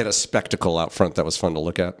their yard. So they had a spectacle out front that was fun to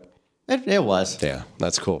look at. It was. Yeah,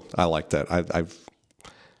 that's cool. I like that. I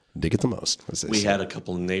dig it the most. We had a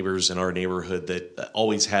couple of neighbors in our neighborhood that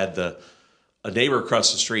always had a neighbor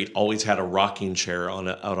across the street always had a rocking chair out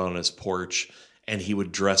on his porch, and he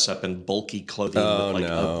would dress up in bulky clothing with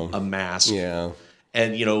like a mask. Yeah.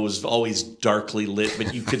 And, it was always darkly lit,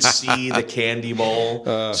 but you could see the candy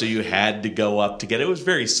bowl. So you had to go up to get it. It was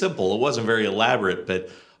very simple. It wasn't very elaborate, but,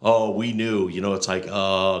 we knew. It's like,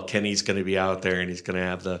 Kenny's going to be out there and he's going to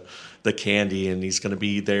have the candy and he's going to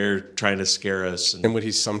be there trying to scare us. And would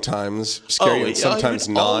he sometimes scare you and sometimes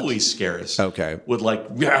he would not? always scare us. Okay. Would like,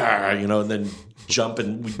 and then jump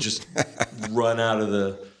and we'd just run out of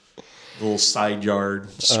the little side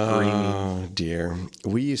yard screaming. Oh, dear.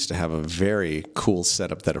 We used to have a very cool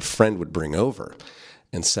setup that a friend would bring over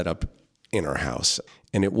and set up in our house.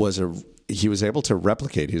 And it was he was able to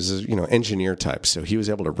replicate, he was a, engineer type. So he was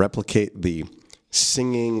able to replicate the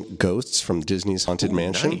singing ghosts from Disney's Haunted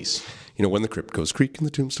Mansion. Nice. When the crypt goes creak and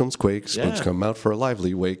the tombstones quake, spooks come out for a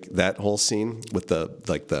lively wake. That whole scene with the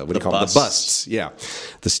what do you call them? The busts. Yeah.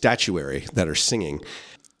 The statuary that are singing.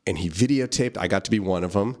 And he videotaped, I got to be one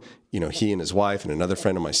of them. He and his wife and another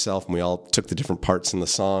friend and myself, and we all took the different parts in the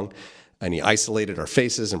song. And he isolated our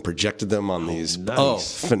faces and projected them on these. Nice. Oh,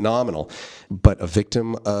 phenomenal. But a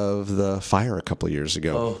victim of the fire a couple of years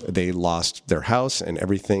ago. They lost their house and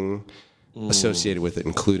everything associated with it,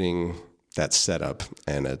 including that setup.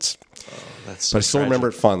 And it's. That's so but I still tragic. remember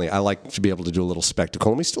it fondly. I like to be able to do a little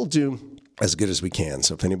spectacle, and we still do as good as we can.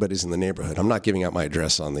 So if anybody's in the neighborhood, I'm not giving out my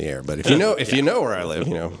address on the air, but if you know where I live,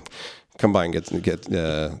 come by and get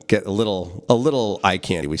a little eye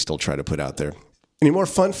candy. We still try to put out there. Any more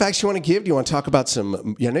fun facts you want to give? Do you want to talk about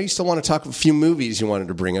some? I know you still want to talk a few movies you wanted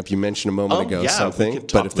to bring up. You mentioned a moment ago something, we could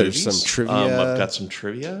talk but if there's movies. some trivia, I've got some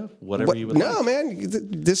trivia. Whatever you would like. No, man,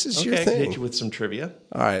 this is your I can thing. hit you with some trivia.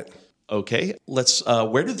 All right. Okay, let's.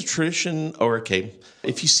 Where did the tradition?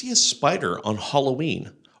 If you see a spider on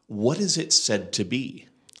Halloween, what is it said to be?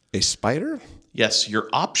 A spider? Yes, your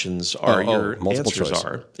options are your multiple answers choice.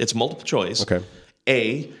 are. It's multiple choice. Okay.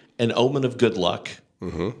 A, an omen of good luck.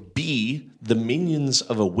 B, the minions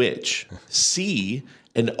of a witch. C,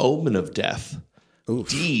 an omen of death.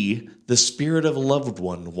 D, the spirit of a loved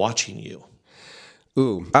one watching you.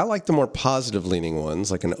 Ooh, I like the more positive leaning ones,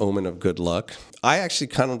 like an omen of good luck. I actually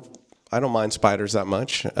I don't mind spiders that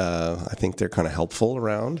much. I think they're kind of helpful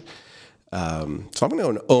around. So I'm going to go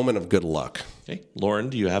an omen of good luck. Okay, Lauren,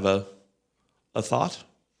 do you have a thought?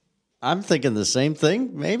 I'm thinking the same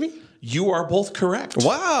thing, maybe. You are both correct.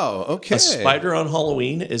 Wow, okay. A spider on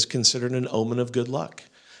Halloween is considered an omen of good luck.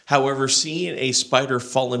 However, seeing a spider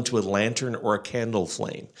fall into a lantern or a candle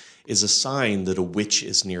flame is a sign that a witch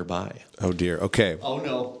is nearby. Oh, dear. Okay. Oh,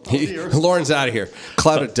 no. Lauren's out of here.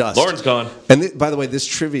 Cloud of dust. Lauren's gone. And by the way, this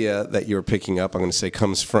trivia that you're picking up, I'm going to say,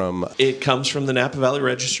 comes from... It comes from the Napa Valley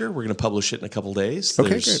Register. We're going to publish it in a couple days. Okay,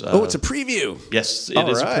 great. It's a preview. Yes, it All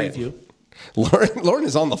is right. a preview. Lauren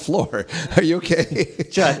is on the floor. Are you okay?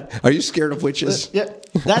 Judd. Are you scared of witches? Yeah,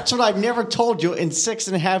 that's what I've never told you in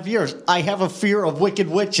 6.5 years. I have a fear of wicked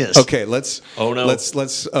witches. Okay, let's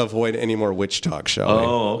avoid any more witch talk, shall we?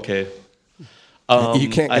 Oh, okay. You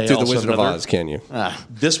can't get through the Wizard of Oz, can you?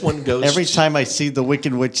 This one goes Every time I see the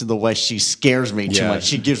Wicked Witch of the West, she scares me too Yeah. much.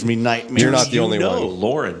 She gives me nightmares. You're not the only one.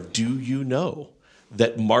 Lauren, do you know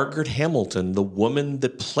that Margaret Hamilton, the woman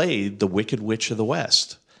that played the Wicked Witch of the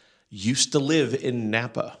West, used to live in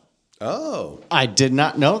Napa? Oh. I did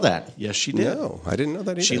not know that. Yes, she did. No, I didn't know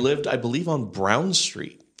that either. She lived, I believe, on Brown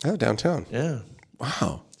Street. Oh, downtown. Yeah.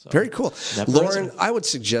 Wow. Very cool. Napa Lauren, resident. I would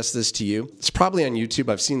suggest this to you. It's probably on YouTube.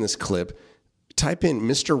 I've seen this clip. Type in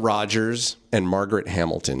Mr. Rogers and Margaret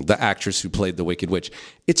Hamilton, the actress who played the Wicked Witch.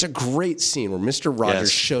 It's a great scene where Mr.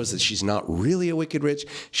 Rogers shows that she's not really a Wicked Witch.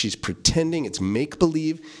 She's pretending. It's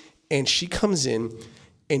make-believe. And she comes in,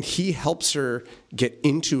 and he helps her get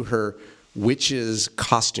into her witch's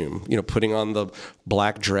costume, putting on the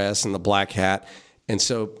black dress and the black hat. And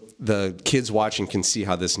so the kids watching can see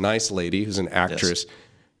how this nice lady, who's an actress,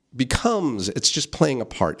 it's just playing a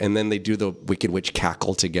part. And then they do the Wicked Witch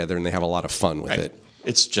cackle together, and they have a lot of fun with it.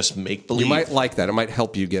 It's just make believe. You might like that. It might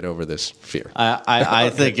help you get over this fear. I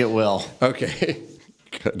think it will. Okay.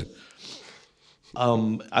 Good.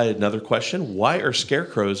 Another question. Why are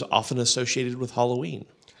scarecrows often associated with Halloween?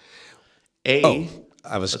 A.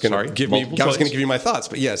 I was going to give you my thoughts,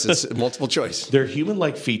 but yes, it's multiple choice. Their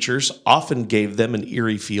human-like features often gave them an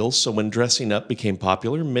eerie feel, so when dressing up became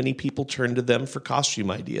popular, many people turned to them for costume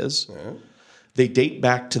ideas. They date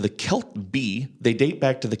back to the They date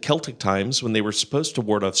back to the Celtic times when they were supposed to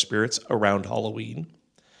ward off spirits around Halloween.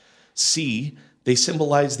 C, they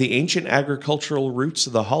symbolize the ancient agricultural roots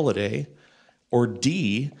of the holiday. Or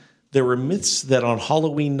D, there were myths that on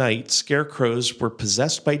Halloween night, scarecrows were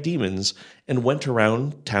possessed by demons and went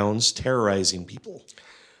around towns terrorizing people.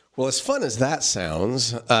 Well, as fun as that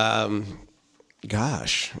sounds, what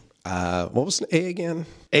was A again?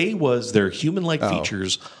 A was their human-like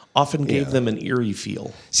features often gave them an eerie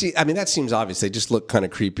feel. See, I mean, that seems obvious. They just look kind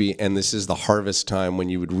of creepy, and this is the harvest time when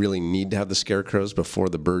you would really need to have the scarecrows before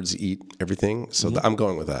the birds eat everything. So I'm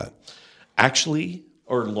going with that. Actually,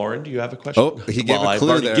 or Lauren, do you have a question? Oh, he gave a clue I've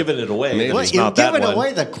already there. given it away. Maybe. Well, It's you've not that given one.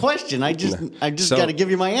 away the question. I just So- got to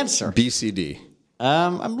give you my answer. B, C, D.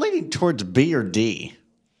 I'm leaning towards B or D.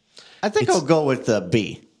 I think I'll go with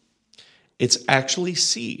B. It's actually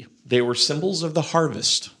C. They were symbols of the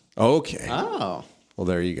harvest. Okay. Oh. Well,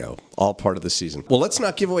 there you go. All part of the season. Well, let's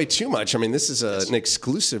not give away too much. I mean, this is an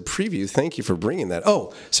exclusive preview. Thank you for bringing that.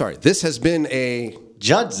 Oh, sorry. This has been a...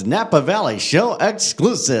 Judd's Napa Valley Show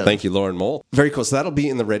exclusive. Thank you, Lauren Mole. Very cool. So that'll be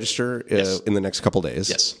in the register in the next couple days?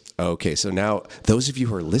 Yes. Okay, so now those of you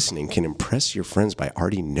who are listening can impress your friends by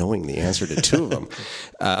already knowing the answer to two of them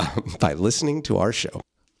by listening to our show.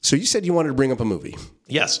 So you said you wanted to bring up a movie.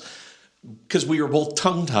 Yes, because we were both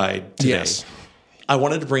tongue-tied today. Yes. I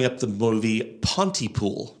wanted to bring up the movie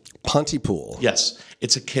Pontypool. Pontypool. Yes,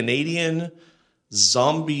 it's a Canadian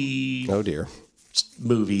zombie Oh, dear.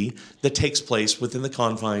 movie that takes place within the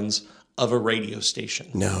confines of a radio station.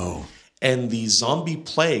 No. And the zombie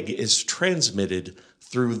plague is transmitted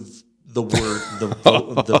through the word,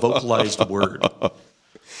 the vocalized word.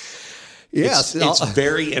 Yes. It's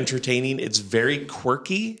very entertaining. It's very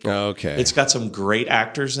quirky. Okay. It's got some great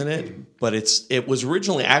actors in it, but it was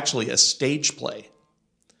originally actually a stage play.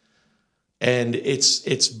 And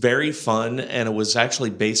it's very fun, and it was actually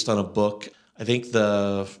based on a book. I think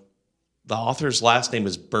the author's last name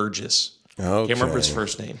is Burgess. Okay. Can't remember his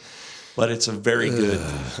first name, but it's a very good.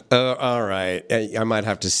 All right. I might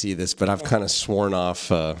have to see this, but I've kind of sworn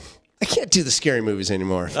off. I can't do the scary movies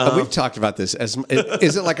anymore. We've talked about this.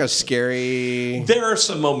 Is it like a scary? There are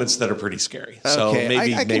some moments that are pretty scary. So Okay,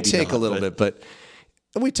 maybe I can maybe take not, a little bit, but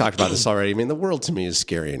we talked about this already. I mean, the world to me is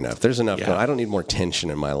scary enough. There's enough. Yeah. I don't need more tension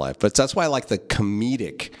in my life. But that's why I like the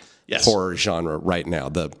comedic horror genre right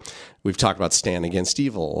now. We've talked about Stand Against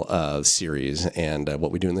Evil series and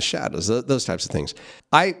What We Do in the Shadows, those types of things.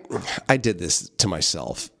 I did this to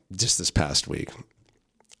myself just this past week.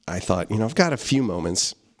 I thought, I've got a few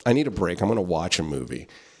moments. I need a break. I'm going to watch a movie.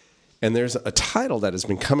 And there's a title that has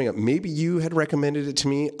been coming up. Maybe you had recommended it to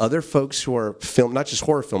me. Other folks who are film, not just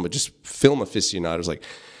horror film, but just film aficionados, like,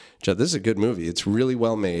 Judd, this is a good movie. It's really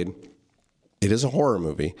well made. It is a horror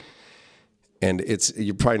movie. And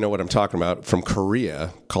you probably know what I'm talking about, from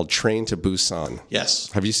Korea, called Train to Busan.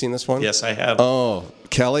 Yes. Have you seen this one? Yes, I have. Oh,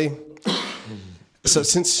 Kelly? So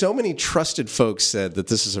since so many trusted folks said that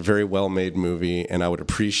this is a very well-made movie and I would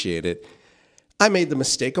appreciate it, I made the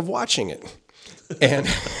mistake of watching it. And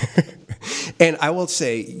and I will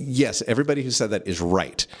say, yes, everybody who said that is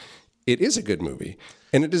right. It is a good movie.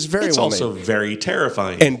 And it is very well made. It's also very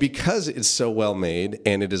terrifying. And because it's so well made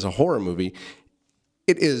and it is a horror movie,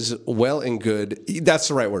 it is well and good. That's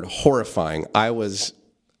the right word, horrifying. I was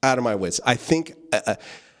out of my wits. I think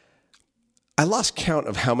I lost count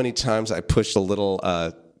of how many times I pushed the little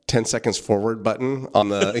 10 seconds forward button on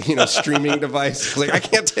the streaming device. Like, I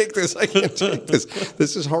can't take this. I can't take this.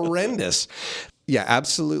 This is horrendous. Yeah,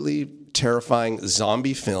 absolutely terrifying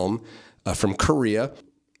zombie film from Korea.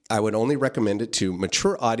 I would only recommend it to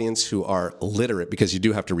mature audience who are literate, because you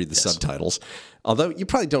do have to read the subtitles. Although you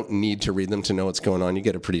probably don't need to read them to know what's going on. You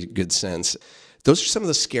get a pretty good sense. Those are some of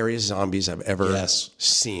the scariest zombies I've ever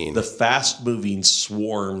seen. The fast-moving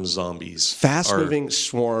swarm zombies. Fast-moving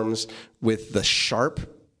swarms with the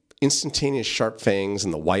instantaneous sharp fangs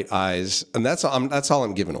and the white eyes. And that's all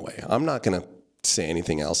I'm giving away. I'm not going to say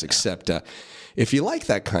anything else except if you like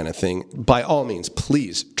that kind of thing, by all means,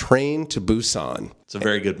 please, Train to Busan. It's a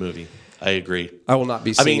very good movie. I agree. I will not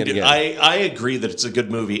be seeing it again. I agree that it's a good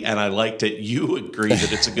movie, and I liked it. You agree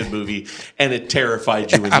that it's a good movie, and it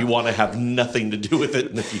terrified you, and you want to have nothing to do with it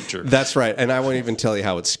in the future. That's right. And I won't even tell you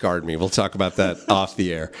how it scarred me. We'll talk about that off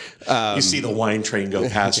the air. You see the wine train go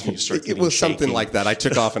past, and you start It was something shaky. like that. I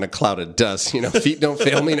took off in a cloud of dust. Feet don't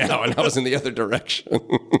fail me now, and I was in the other direction.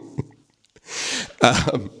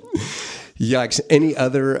 Yikes. Any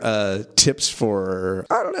other tips for,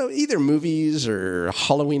 I don't know, either movies or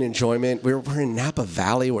Halloween enjoyment? We're in Napa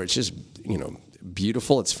Valley, where it's just,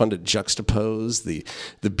 beautiful. It's fun to juxtapose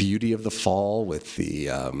the beauty of the fall with the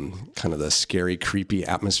kind of the scary, creepy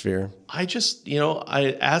atmosphere. I just,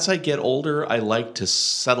 as I get older, I like to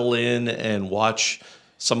settle in and watch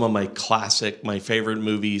some of my favorite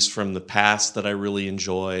movies from the past that I really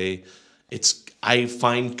enjoy. I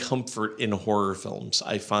find comfort in horror films.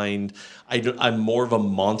 I'm more of a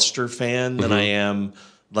monster fan than I am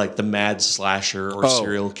like the mad slasher or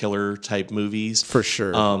serial killer type movies. For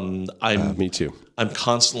sure. Me too. I'm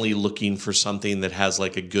constantly looking for something that has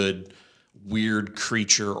like a good weird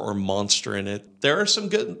creature or monster in it. There are some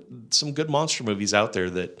good monster movies out there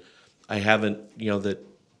that I haven't, that.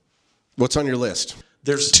 What's on your list?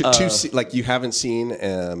 There's two like you haven't seen,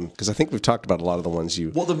 because I think we've talked about a lot of the ones you.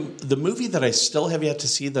 Well, the movie that I still have yet to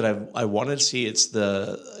see that I wanted to see, it's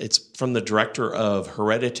from the director of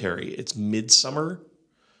Hereditary. It's Midsommar,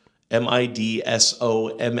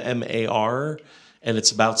 Midsommar, and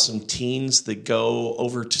it's about some teens that go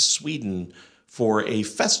over to Sweden for a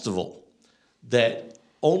festival that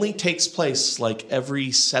only takes place like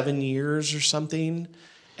every 7 years or something,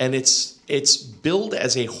 and it's billed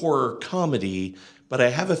as a horror comedy. But I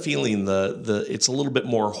have a feeling it's a little bit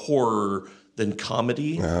more horror than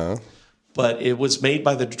comedy. Uh-huh. But it was made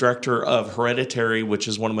by the director of Hereditary, which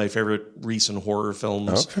is one of my favorite recent horror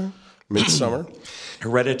films. Okay. Midsommar.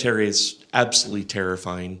 Hereditary is absolutely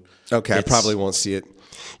terrifying. Okay, I probably won't see it.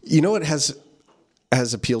 You know what has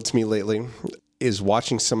appealed to me lately is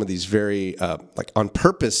watching some of these very like on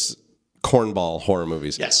purpose cornball horror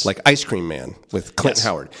movies. Yes. Like Ice Cream Man with Clint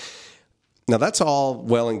Howard. Now, that's all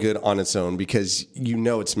well and good on its own because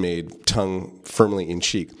it's made tongue firmly in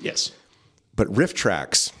cheek. Yes. But riff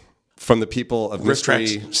tracks from the people of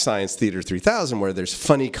Mystery Science Theater 3000, where there's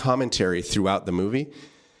funny commentary throughout the movie,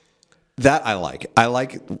 that I like. I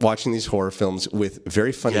like watching these horror films with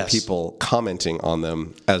very funny people commenting on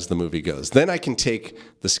them as the movie goes. Then I can take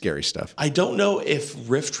the scary stuff. I don't know if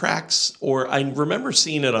riff tracks, or I remember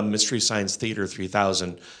seeing it on Mystery Science Theater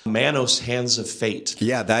 3000, Manos Hands of Fate.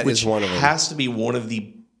 Yeah, that is one of them. Which has to be one of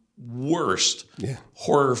the worst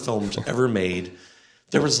horror films ever made.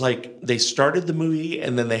 There was they started the movie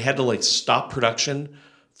and then they had to stop production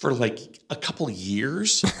for a couple of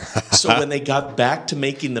years. So when they got back to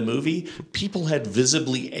making the movie, people had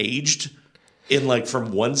visibly aged in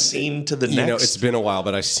from one scene to the next. It's been a while,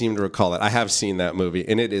 but I seem to recall that. I have seen that movie,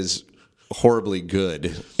 and it is horribly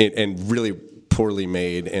good and really poorly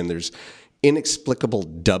made, and there's inexplicable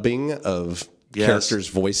dubbing of characters'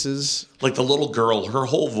 voices. Like the little girl, her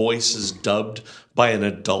whole voice is dubbed by an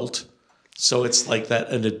adult. So it's like that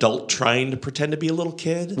an adult trying to pretend to be a little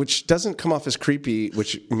kid. Which doesn't come off as creepy,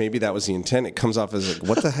 which maybe that was the intent. It comes off as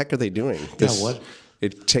what the heck are they doing? What?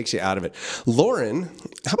 It takes you out of it. Lauren,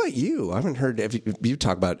 how about you? I haven't heard you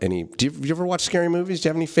talk about any. Do you ever watch scary movies? Do you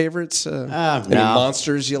have any favorites? Any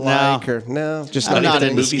monsters you like? Or no? Just not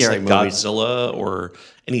into movies like Godzilla or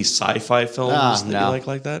any sci-fi films that you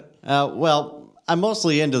like that? Well, I'm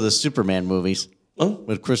mostly into the Superman movies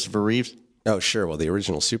with Christopher Reeves. Oh, sure. Well, the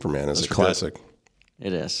original Superman is a classic.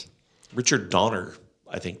 It is. Richard Donner,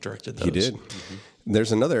 I think, directed those. He did. Mm-hmm.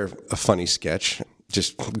 There's another funny sketch,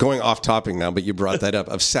 just going off topic now, but you brought that up,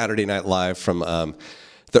 of Saturday Night Live from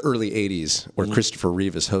the early 80s where Christopher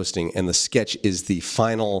Reeve is hosting, and the sketch is the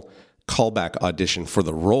final callback audition for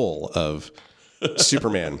the role of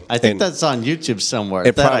Superman. I think that's on YouTube somewhere.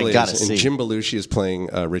 It that probably I gotta is. see. And Jim Belushi is playing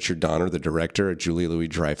Richard Donner, the director. Julia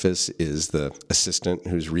Louis-Dreyfus is the assistant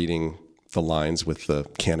who's reading the lines with the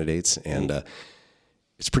candidates, and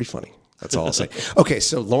it's pretty funny. That's all I'll say. Okay,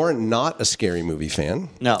 so Lauren, not a scary movie fan.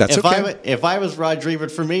 No, that's okay. If I was Roger Ebert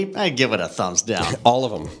for me, I'd give it a thumbs down. All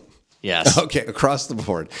of them. Yes. Okay, across the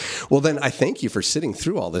board. Well, then I thank you for sitting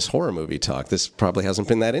through all this horror movie talk. This probably hasn't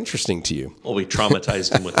been that interesting to you. Well, we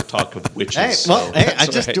traumatized him with the talk of witches. I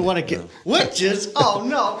just do want to get witches. Oh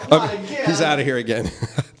no, not again. He's out of here again.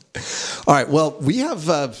 All right. Well,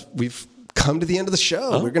 we've come to the end of the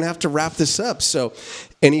show. We're going to have to wrap this up. So,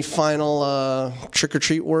 any final trick or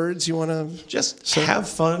treat words you want to just say? Have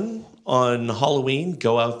fun on Halloween.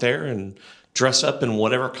 Go out there and dress up in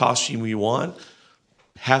whatever costume you want.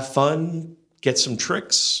 Have fun, get some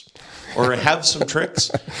tricks, or have some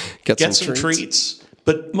tricks, get some treats.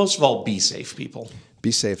 But most of all, be safe, people.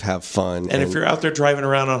 Be safe, have fun. And if you're out there driving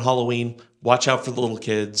around on Halloween, watch out for the little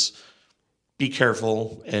kids. Be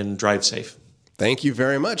careful and drive safe. Thank you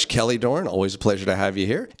very much, Kelly Doran. Always a pleasure to have you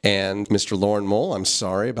here. And Mr. Lauren Mole, I'm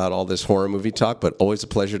sorry about all this horror movie talk, but always a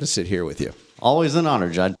pleasure to sit here with you. Always an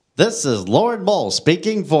honor, Judd. This is Lauren Mole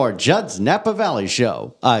speaking for Judd's Napa Valley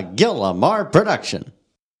Show, a Gillamar production.